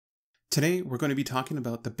Today, we're going to be talking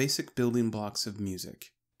about the basic building blocks of music.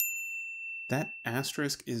 That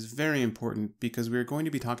asterisk is very important because we're going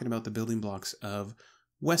to be talking about the building blocks of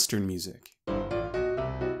Western music.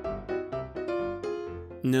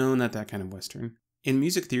 No, not that kind of Western. In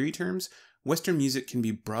music theory terms, Western music can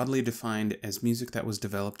be broadly defined as music that was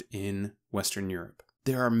developed in Western Europe.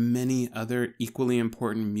 There are many other equally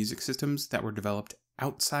important music systems that were developed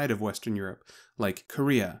outside of Western Europe, like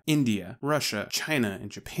Korea, India, Russia, China, and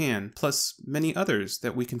Japan, plus many others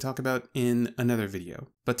that we can talk about in another video.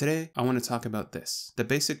 But today, I want to talk about this, the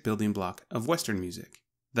basic building block of Western music,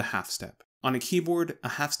 the half step. On a keyboard, a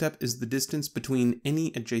half step is the distance between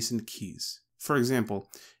any adjacent keys. For example,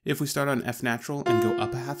 if we start on F natural and go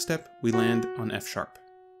up a half step, we land on F sharp.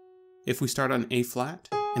 If we start on A flat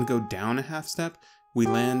and go down a half step, we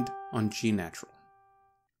land on G natural.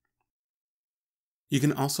 You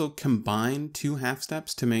can also combine two half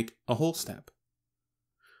steps to make a whole step.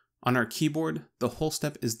 On our keyboard, the whole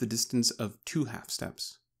step is the distance of two half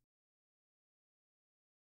steps.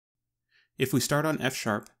 If we start on F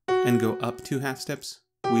sharp and go up two half steps,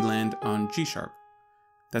 we land on G sharp.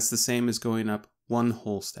 That's the same as going up one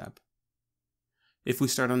whole step. If we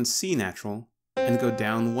start on C natural and go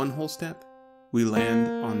down one whole step, we land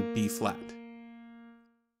on B flat.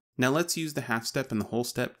 Now let's use the half step and the whole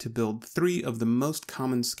step to build three of the most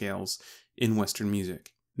common scales in Western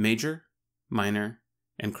music: major, minor,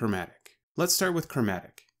 and chromatic. Let's start with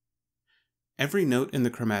chromatic. Every note in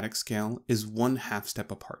the chromatic scale is one half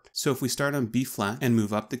step apart. So if we start on B flat and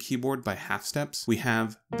move up the keyboard by half steps, we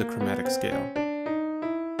have the chromatic scale.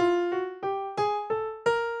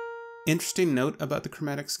 Interesting note about the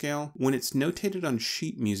chromatic scale: when it's notated on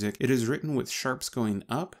sheet music, it is written with sharps going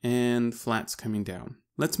up and flats coming down.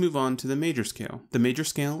 Let's move on to the major scale. The major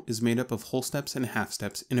scale is made up of whole steps and half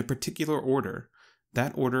steps in a particular order.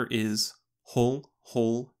 That order is whole,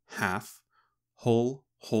 whole, half, whole,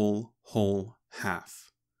 whole, whole,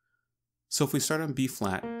 half. So if we start on B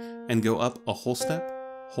flat and go up a whole step,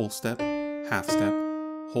 half step,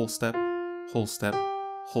 whole step, whole step,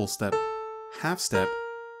 whole step, half step,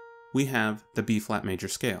 we have the B flat major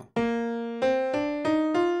scale.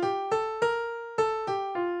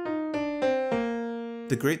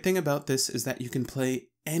 The great thing about this is that you can play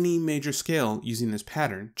any major scale using this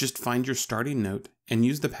pattern. Just find your starting note and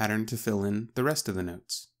use the pattern to fill in the rest of the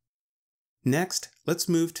notes. Next, let's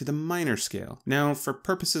move to the minor scale. Now, for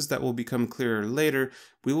purposes that will become clearer later,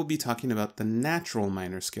 we will be talking about the natural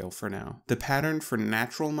minor scale for now. The pattern for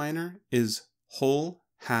natural minor is whole,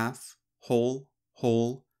 half, whole,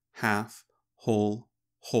 whole, half, whole,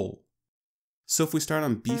 whole. So if we start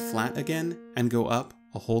on B flat again and go up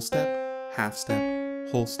a whole step, half step,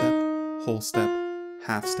 whole step, whole step,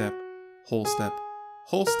 half step, whole step,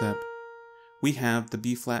 whole step, we have the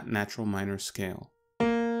B flat natural minor scale.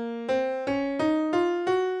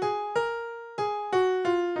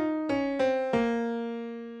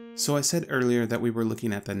 So I said earlier that we were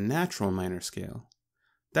looking at the natural minor scale.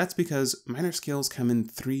 That's because minor scales come in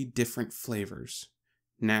three different flavors: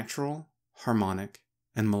 natural, harmonic,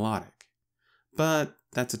 and melodic. But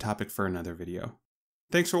that's a topic for another video.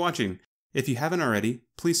 Thanks for watching. If you haven't already,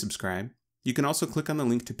 please subscribe. You can also click on the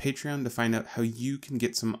link to Patreon to find out how you can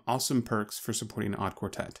get some awesome perks for supporting Odd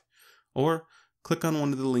Quartet. Or click on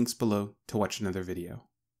one of the links below to watch another video.